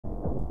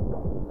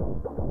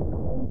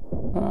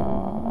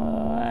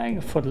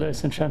Barefoot,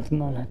 ladies and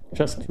gentlemen, I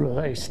just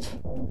released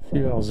a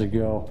few hours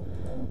ago.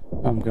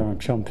 I'm gonna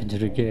jump into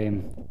the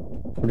game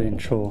for the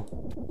intro.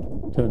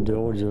 Turn the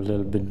audio a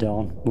little bit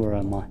down. Where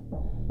am I?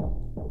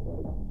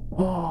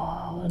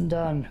 Oh, and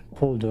then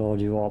pull the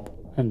audio up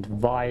and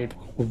vibe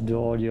with the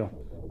audio.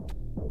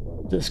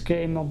 This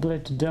game I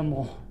played the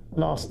demo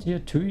last year,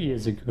 2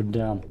 years ago,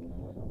 damn.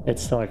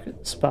 It's like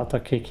Sparta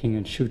kicking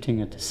and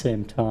shooting at the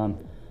same time.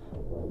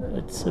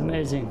 It's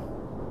amazing.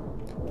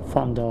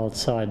 Fun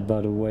outside,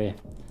 by the way.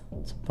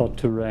 It's about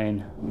to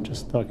rain,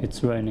 just like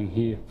it's raining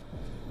here.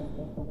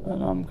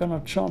 And I'm gonna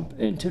jump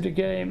into the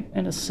game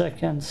in a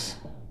second.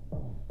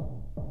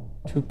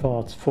 2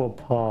 parts, 4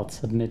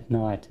 parts at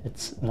midnight.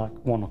 It's like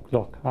 1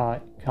 o'clock. I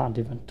can't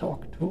even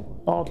talk too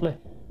loudly.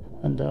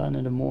 And then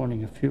in the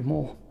morning a few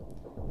more.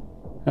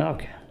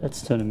 Okay,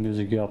 let's turn the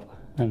music up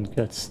and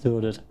get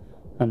started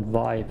and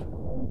vibe.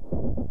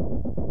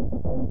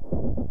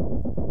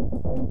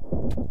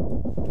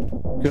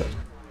 Good.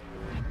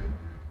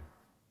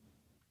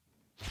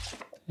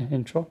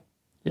 Intro?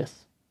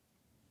 Yes.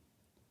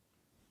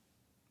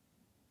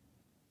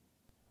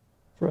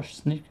 Fresh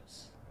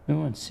sneakers,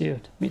 new and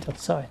sealed. Meet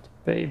outside,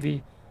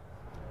 baby.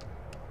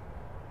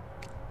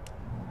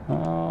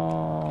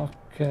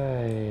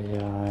 Okay,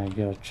 I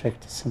gotta check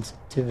the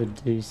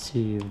sensitivity,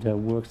 see if that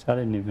works. I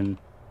didn't even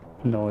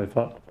know if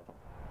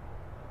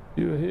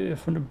you're here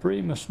from the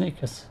Bremer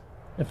sneakers.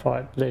 If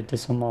I played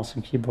this on mouse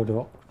and keyboard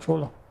or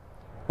controller.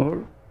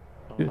 Or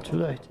you're too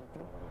late.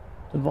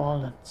 The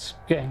violence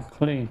gang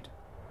cleaned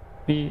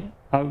me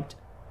out.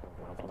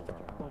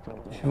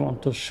 If you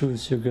want those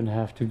shoes, you're gonna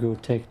have to go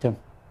take them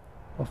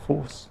by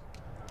force.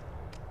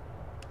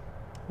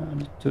 I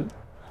need to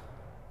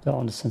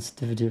down the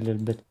sensitivity a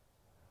little bit.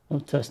 No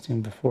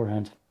testing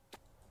beforehand.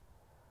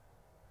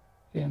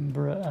 I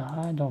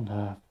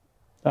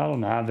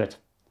don't have it.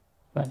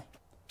 Funny.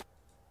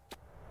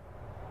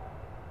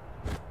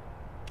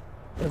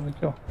 There we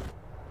go.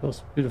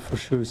 Those beautiful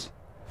shoes.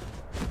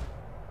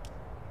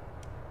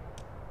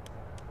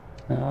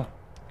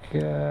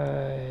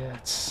 Okay,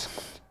 it's...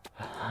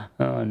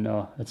 Oh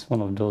no, it's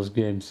one of those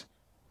games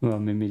where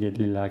I'm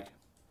immediately like,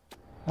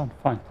 oh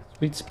fine,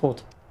 sweet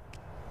spot.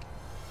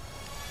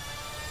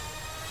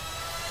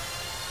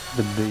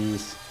 The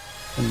bees,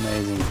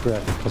 amazing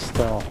graphical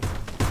style.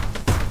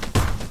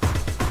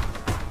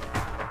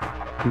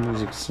 The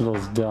music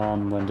slows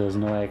down when there's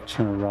no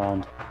action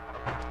around.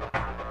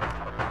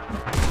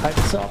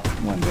 Hypes up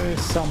when there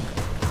is some.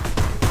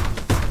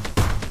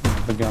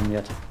 Never gone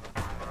yet.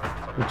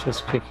 We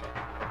just kick.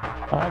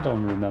 I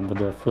don't remember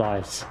the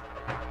flies.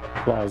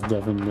 Flies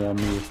definitely on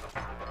me.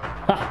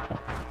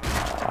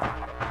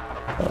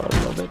 Oh,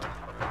 I love it.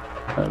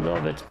 I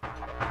love it.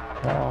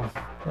 Oh,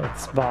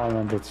 it's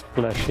violent, it's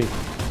flashy,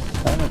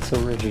 and it's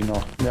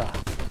original. Yeah.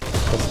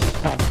 Just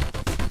can't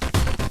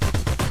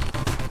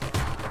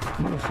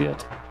move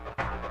yet.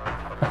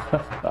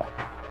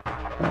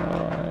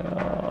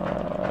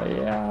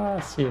 Yeah, I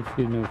see a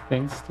few new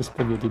things. The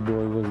spaghetti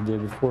boy was there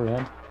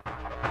beforehand.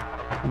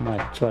 I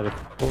might try the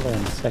controller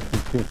in a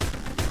second too.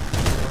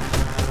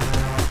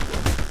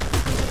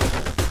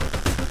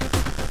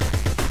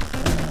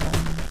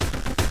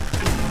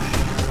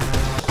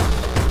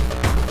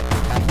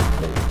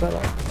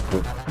 Better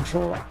with the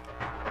controller.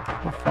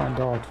 We'll find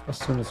out as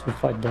soon as we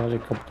fight the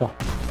helicopter.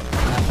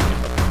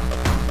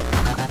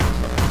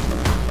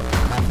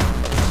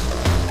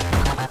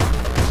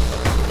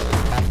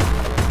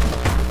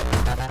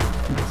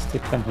 The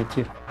stick can hit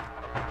you.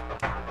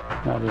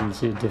 I didn't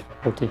see a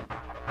difficulty.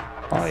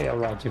 Oh yeah,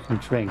 right, you can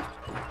drink.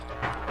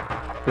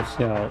 Gives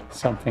you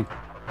something.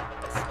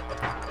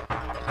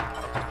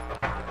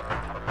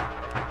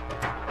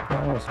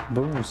 That was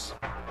booze.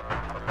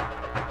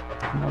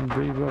 Come on,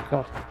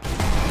 pre-workout.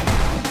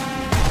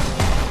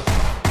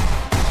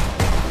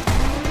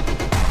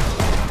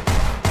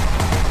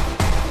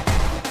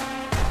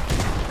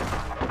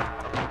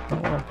 I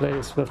want to play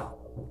this with...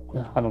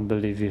 I don't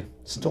believe you.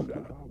 Stop.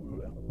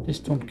 Please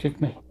don't kick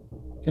me.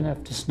 You're gonna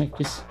have to sneak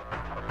this.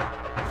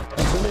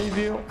 I believe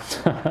you.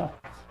 I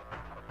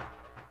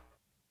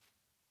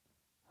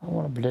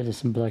want to play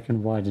this in black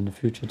and white in the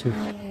future too.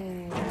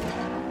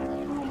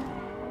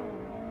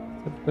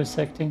 The voice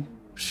acting.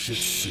 Shit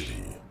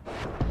City.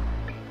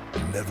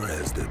 Never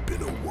has there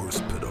been a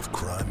worse pit of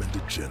crime and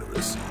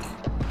degeneracy.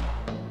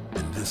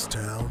 In this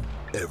town,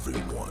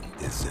 everyone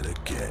is in a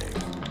gang.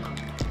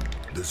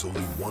 There's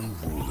only one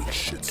rule in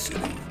Shit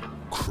City.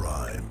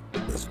 Crime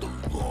is the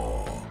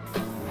law.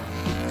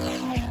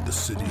 The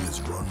city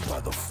is run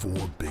by the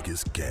 4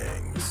 biggest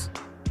gangs.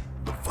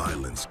 The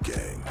Violence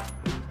Gang,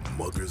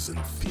 Muggers and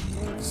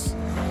Thieves.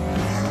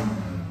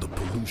 The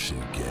Pollution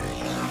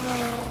Gang,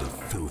 the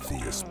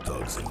filthiest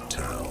thugs in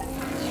town.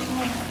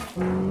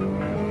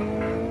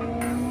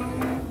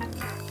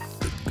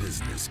 The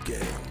Business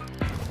Gang,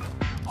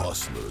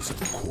 hustlers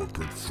and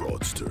corporate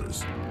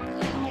fraudsters.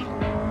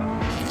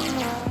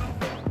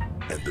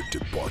 And the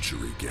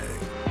Debauchery Gang,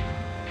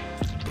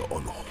 the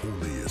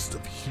unholiest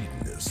of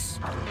hedonists.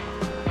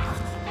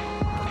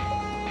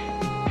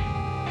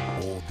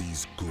 All these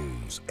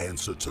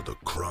answer to the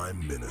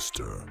crime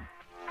minister.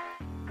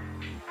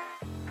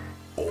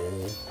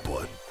 All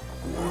but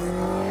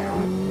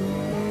one.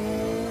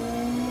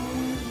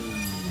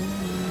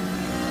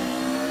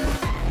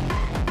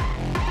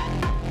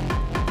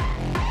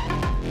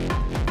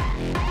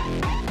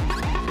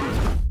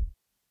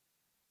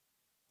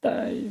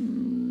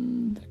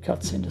 The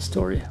cutscene, the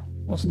story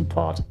wasn't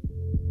part of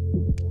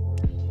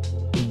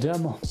the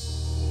demo.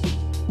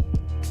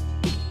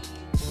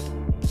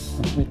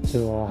 Me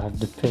too, I have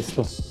the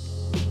pistol.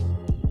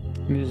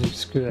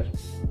 Music's good.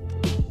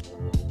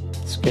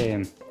 This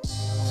game,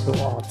 so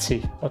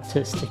artsy,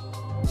 artistic.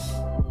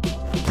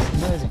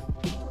 Amazing.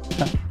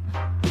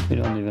 We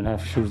don't even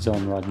have shoes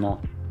on right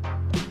now.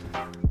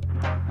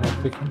 I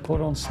hope we can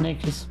put on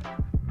sneakers.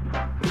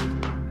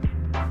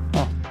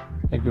 Oh,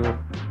 they go.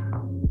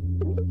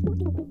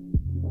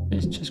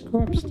 Let's just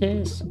go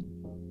upstairs.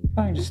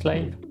 Trying to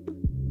sleep.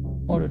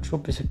 Oh, the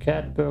troop is a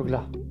cat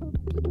burglar.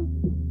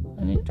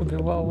 I need to be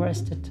well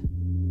rested.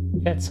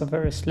 Cats are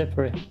very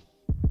slippery.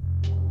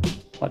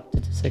 What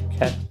did you say,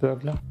 cat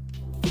burglar?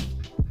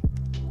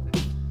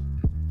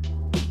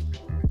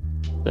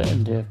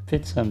 They have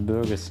pizza and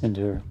burgers in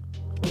their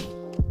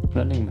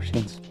vending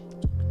machines.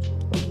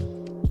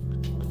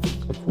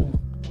 So cool.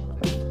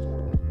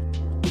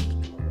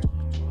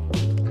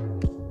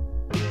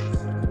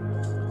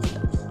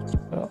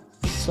 Well,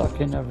 suck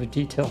in every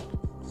detail.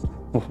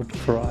 What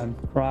crime,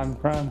 crime,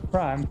 crime,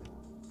 crime.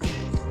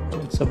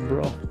 What's up,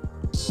 bro?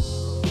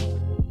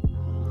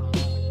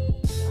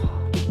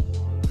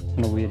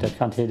 Kinda weird, I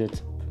can't hit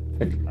it.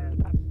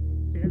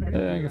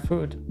 Perfectly. Your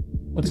food.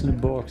 What's in the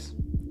box?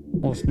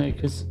 More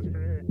sneakers.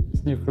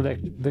 Is new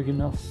collection big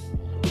enough?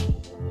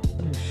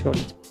 Shot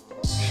it.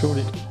 Shoot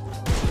it.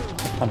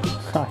 I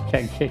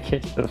can't kick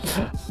it.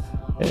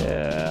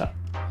 Yeah.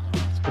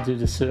 That's what you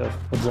deserve.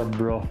 What's up,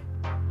 bro?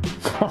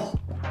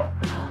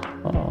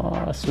 Oh,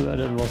 I swear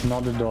that was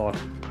not a dog.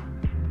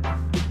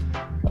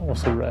 That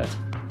was a rat.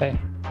 Okay.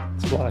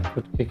 That's why I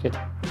could kick it.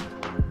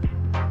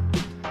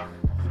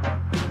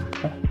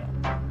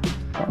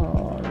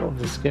 Oh, I love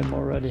this game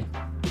already.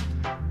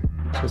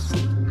 Just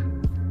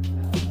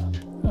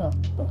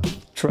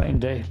train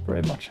day,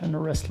 pretty much, and a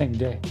wrestling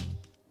day.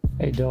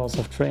 8 hours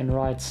of train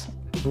rides,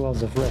 2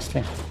 hours of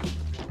wrestling.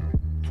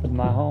 At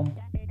my home.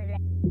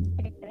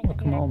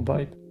 Welcome home,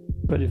 babe.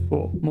 Ready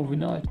for movie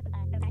night.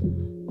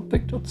 I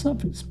picked up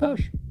something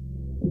special.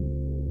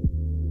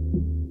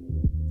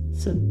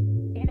 Sit.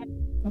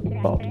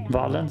 About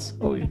Valence.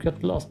 Oh, you got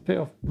the last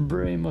pair of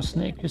Bremo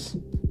sneakers.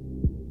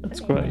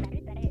 That's great.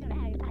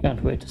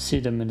 Can't wait to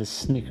see them in the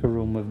sneaker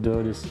room with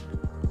dirties.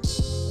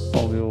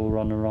 While we all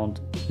run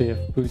around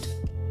barefoot.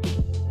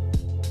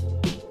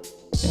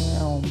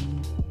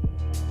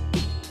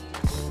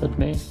 That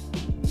me?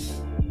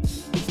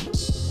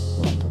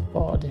 On the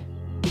body.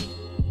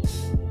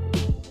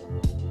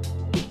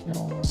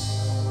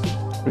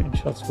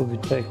 Screenshots will be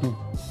taken.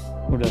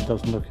 Oh, that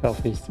doesn't look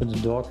healthy. Is that the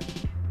dog?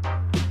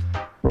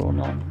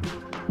 Pronoun.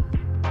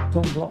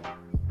 Don't block.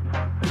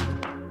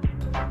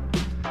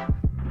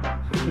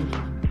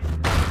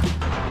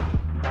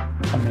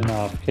 I mean, I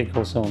have kick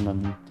also on a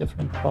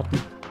different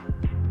button.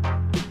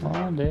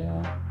 Oh, they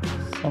are.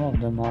 Some of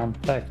them are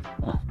unpacked.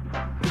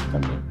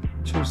 Let me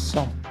choose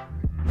some.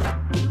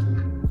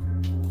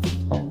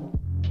 Oh,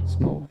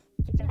 smooth.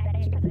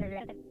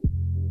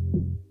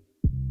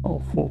 Oh,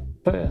 4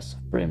 pairs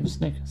of Bremo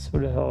sneakers. Who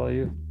the hell are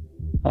you?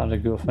 Ah, the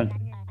girlfriend.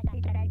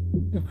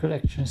 Your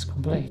collection is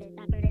complete.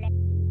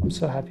 I'm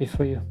so happy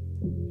for you.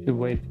 You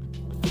wait.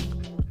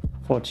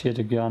 Thought she had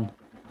a gun.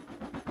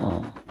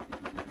 Oh.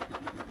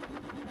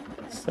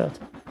 What's that?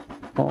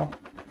 Oh.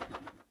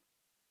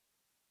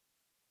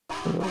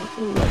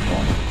 Red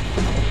one.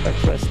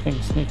 Like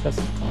wrestling sneakers.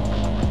 Oh.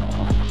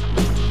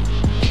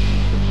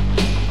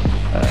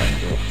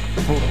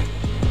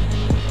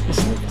 The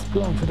sneakers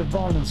belong to the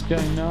Valence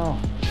gang now.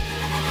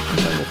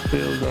 Never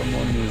feel them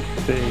on your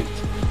feet.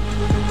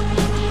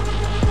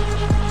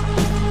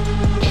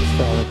 Let's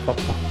go a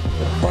couple.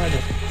 Find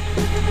it.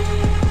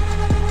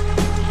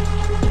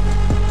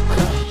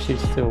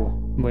 She's still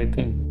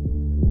waiting.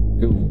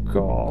 Good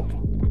God.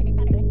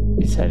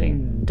 He's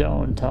heading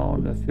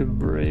downtown with your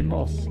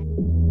Bremos.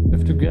 We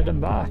have to get him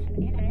back.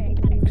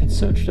 We can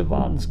search the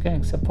Valence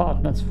gang's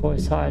apartments for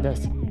his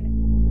hideout.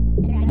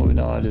 Movie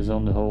night is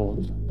on the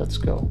hold. Let's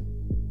go.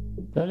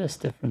 That is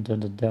different than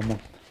the demo.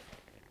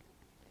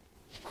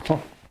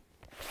 Oh.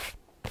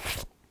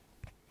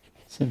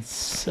 Sin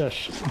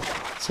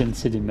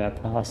City map,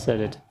 I said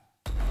it.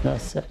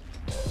 That's it.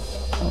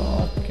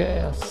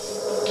 Okay, I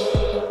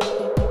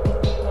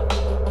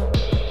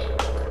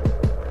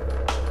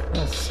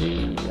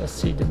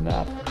see the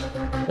map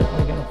that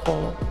we're gonna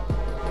follow.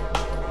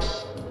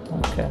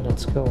 Okay,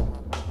 let's go.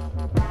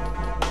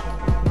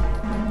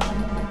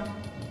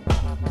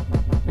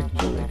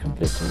 Victory,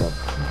 complete the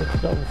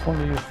level,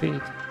 follow your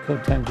feet.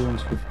 Code tank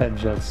rooms with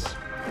headshots.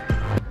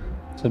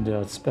 So there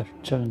are special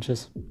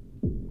challenges.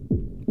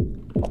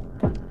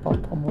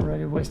 I'm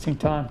already wasting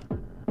time.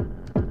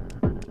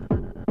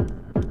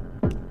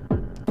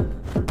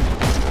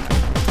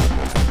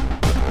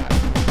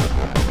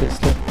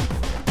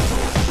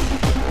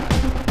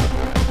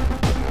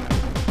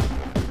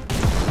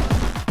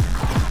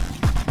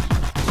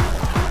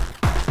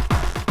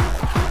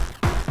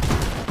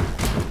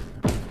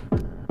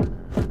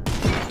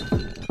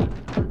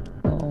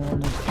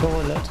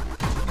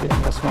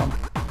 one.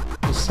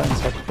 The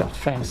sunset got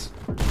fangs.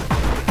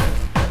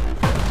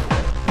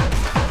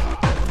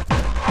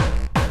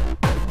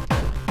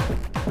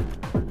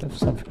 Have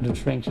something to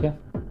drink here.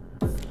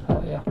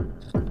 Oh yeah.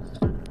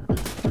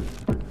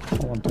 I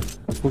want to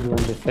put on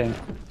the thing.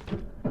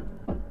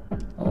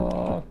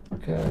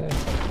 Okay.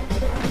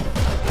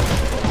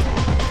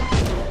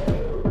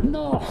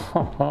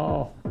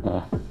 No!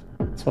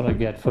 That's what I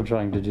get for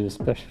trying to do a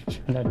special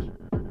challenge.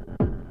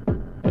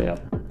 Yeah,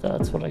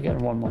 that's what I get.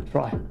 One more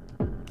try.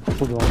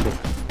 Put on the...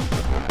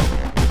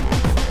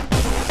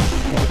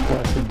 Oh,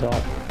 that's a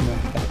dark.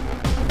 Okay.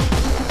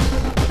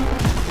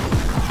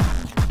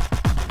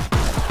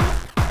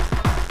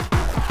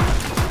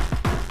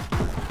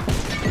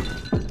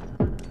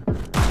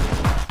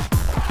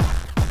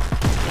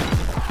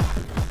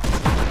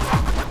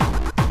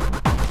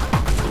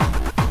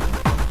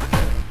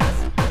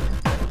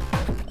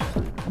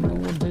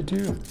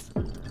 Do.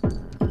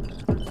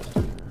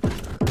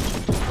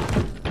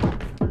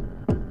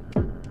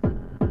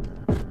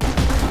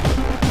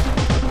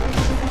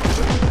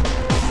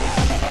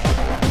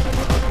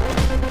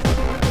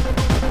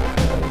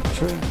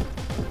 Drink.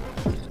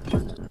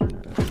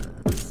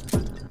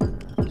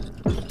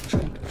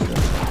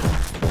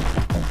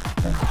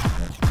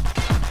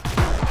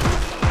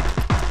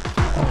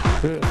 Oh,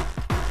 good.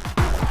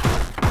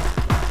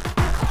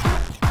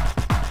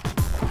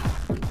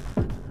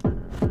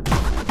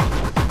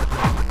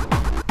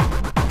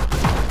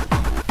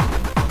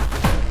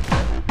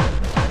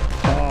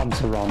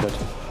 Surrounded.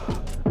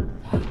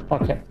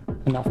 Okay,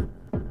 enough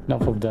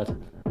of that.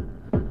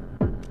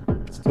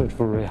 Let's do it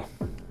for real.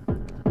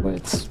 Where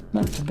it's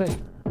meant to be.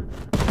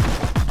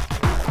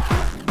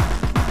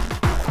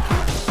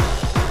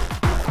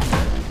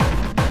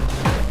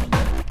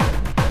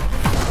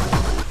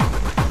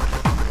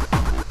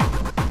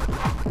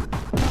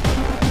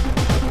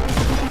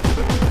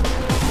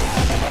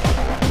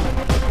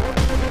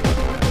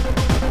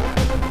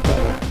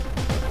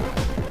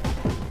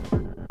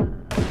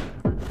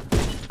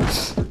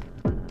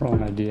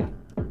 Wrong idea.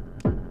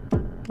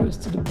 Where's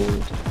to the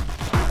boat?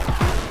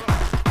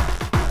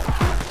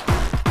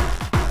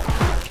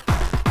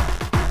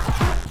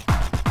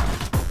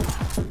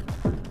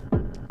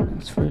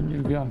 Thanks for a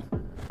new gun.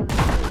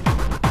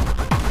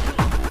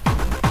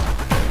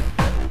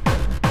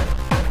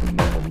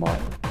 Remember my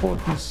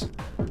importance.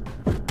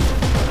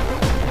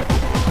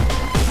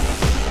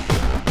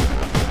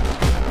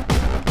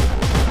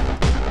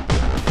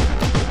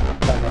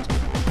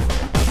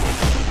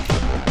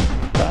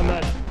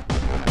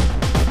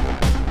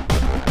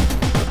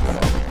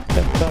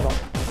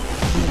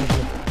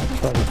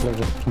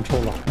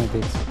 Controller, maybe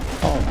it's...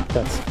 Oh,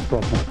 that's the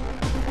problem.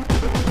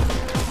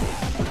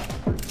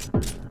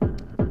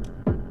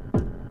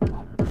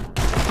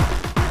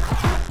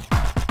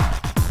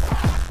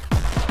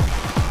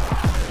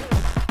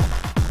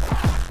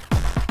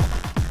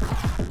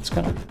 It's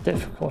gonna be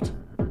difficult,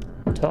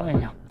 I'm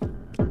telling you.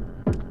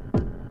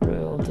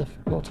 Real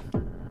difficult.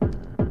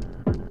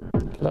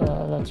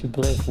 Let you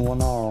play for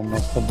 1 hour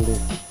almost, I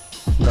believe.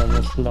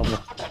 Level.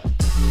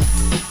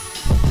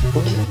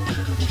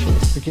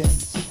 Just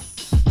begins.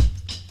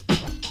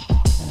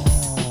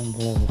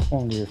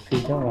 Only a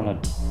feet. I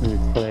want to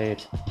replay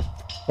it,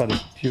 but a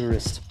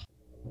purist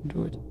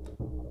do it.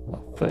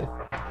 Oh, faith.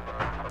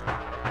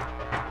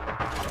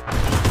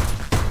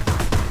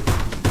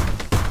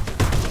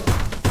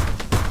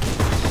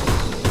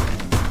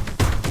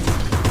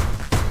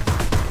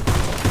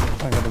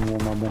 I gotta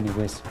warm up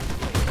anyways.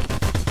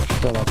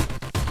 Shut up.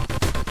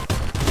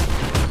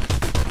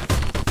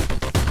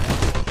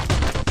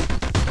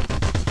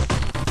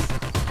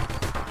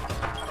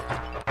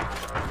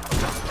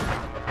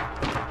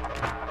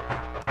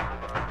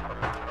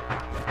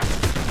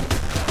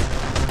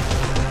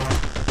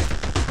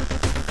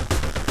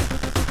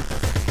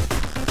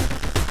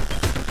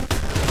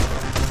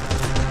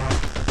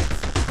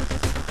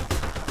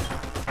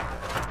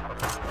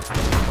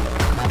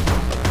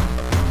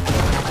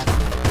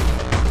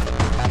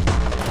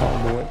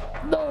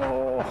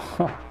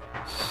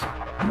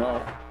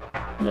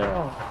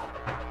 No.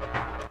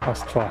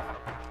 Let's try.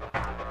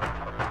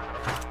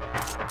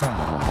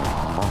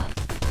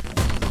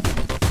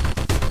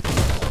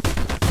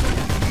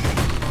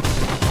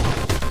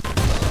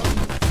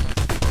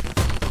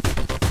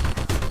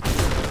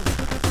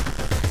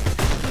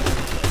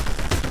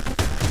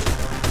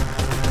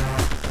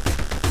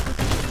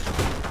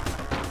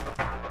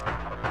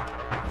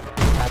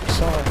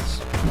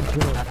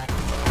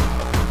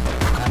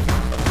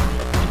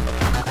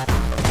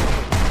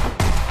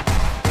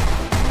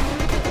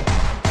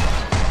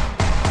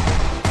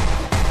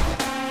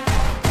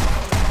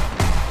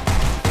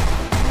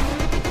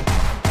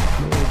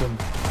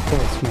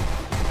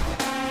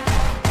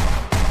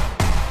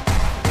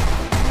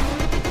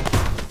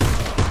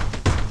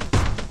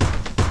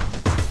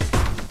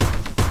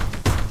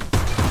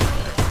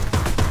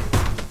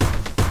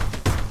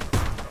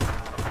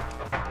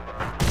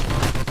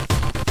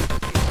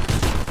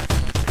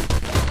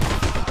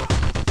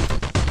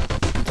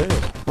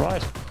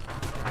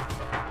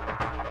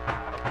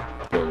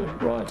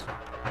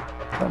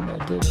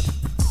 did it.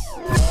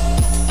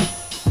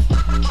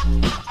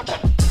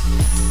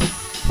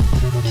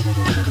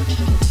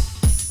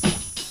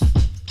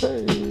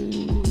 Hey,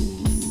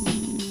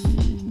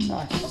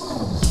 nice.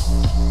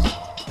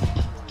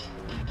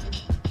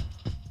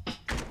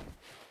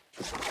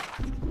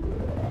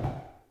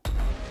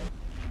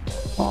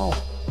 Oh,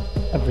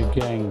 every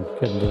gang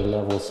can do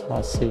levels,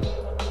 I see.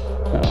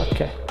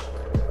 Okay.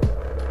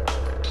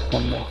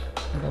 One more.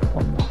 I got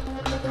one more.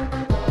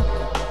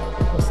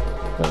 Just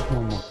wait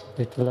one more.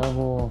 Hit the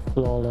level,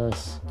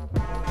 flawless.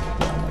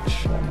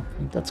 Damage. I don't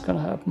think that's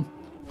gonna happen.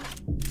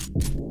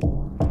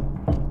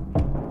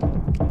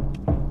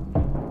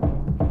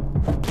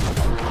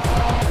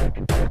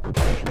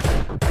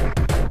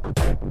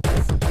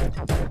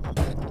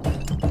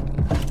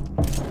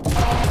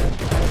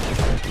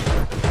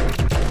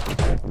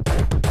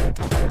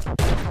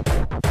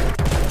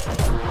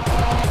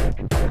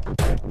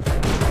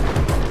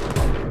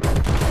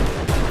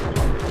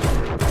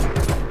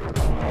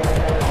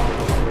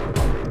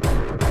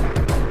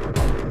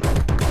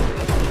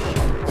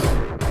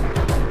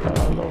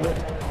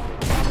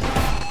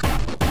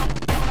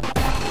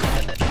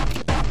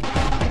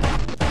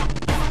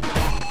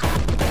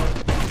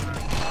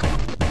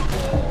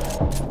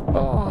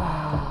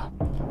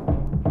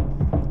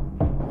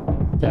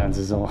 Dance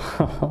is all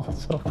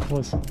so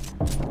close. I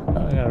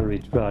gotta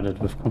retry it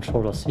with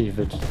controller, see if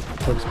it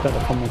works better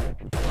for me.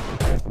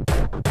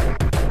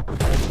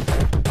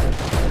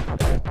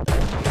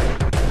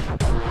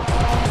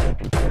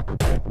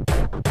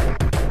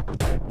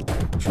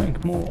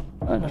 Drink more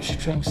energy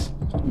drinks.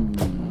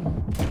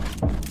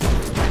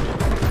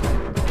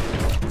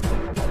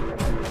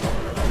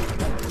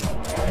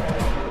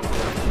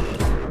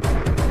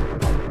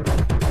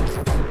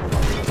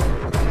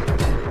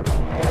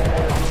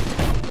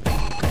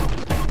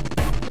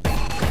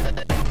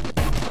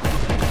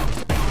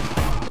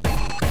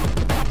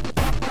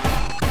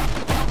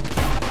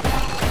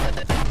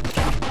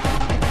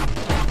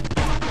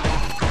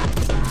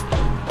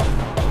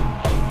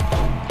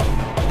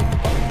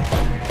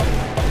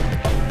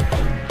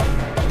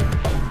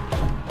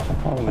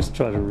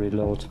 Try to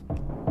reload.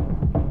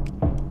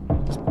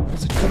 Just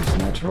because it comes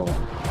natural.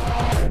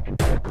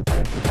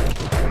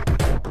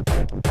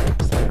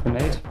 Is that a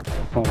grenade?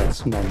 Oh, that's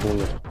a small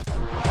bullet.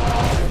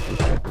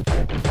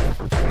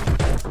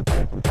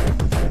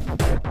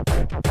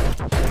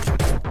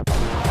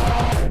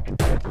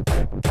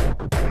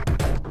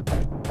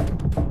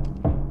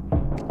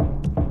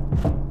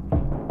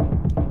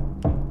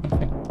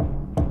 Okay.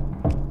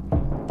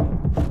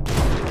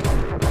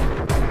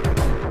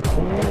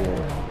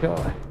 Oh,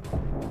 God.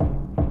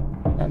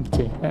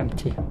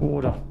 Empty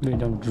water. We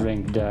don't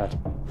drink that.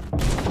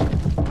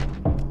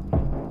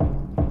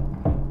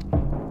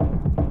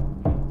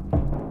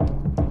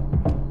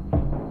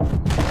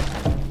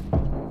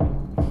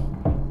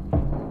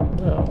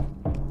 Oh.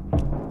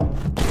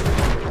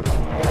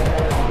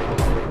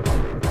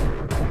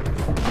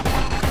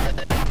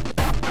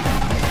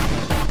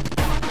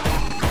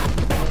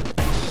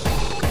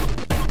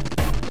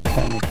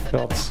 Panic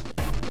shots.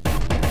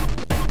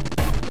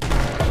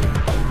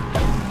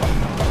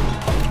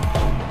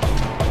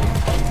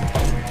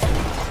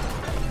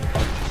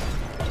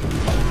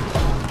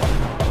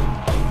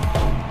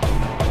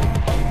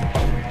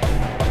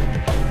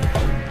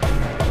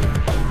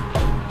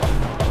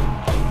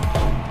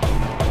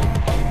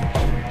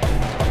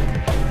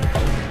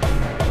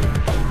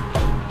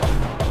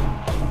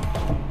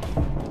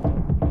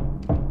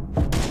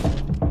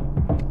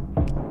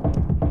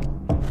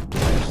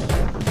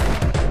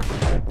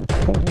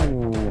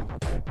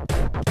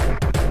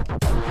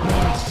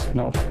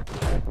 No.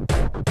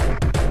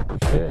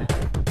 Okay.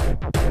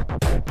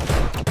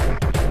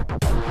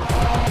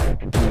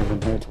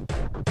 Even hit.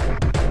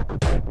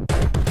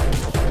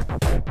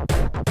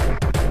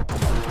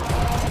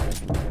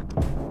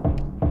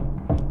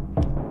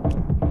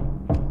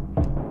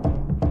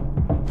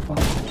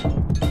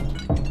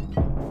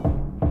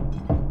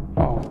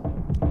 Oh,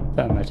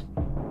 damn it.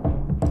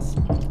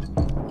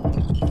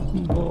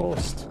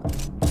 Brust.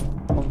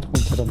 Und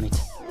runter damit.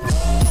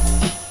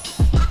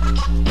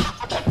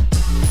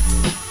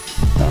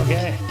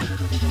 Okay.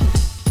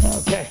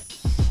 Okay.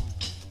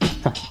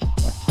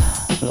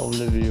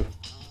 Lovely view.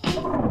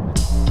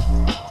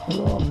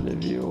 Lovely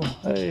view.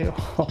 Hey,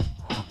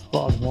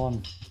 part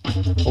one.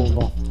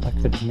 Over. I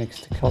could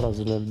mix the colors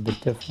a little bit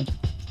different.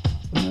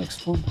 The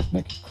next one,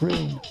 make it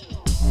green.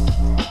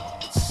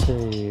 Let's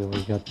see,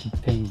 we got the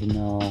pink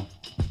now.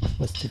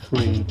 What's the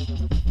green?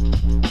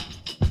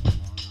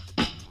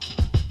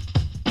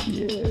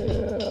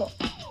 Yeah.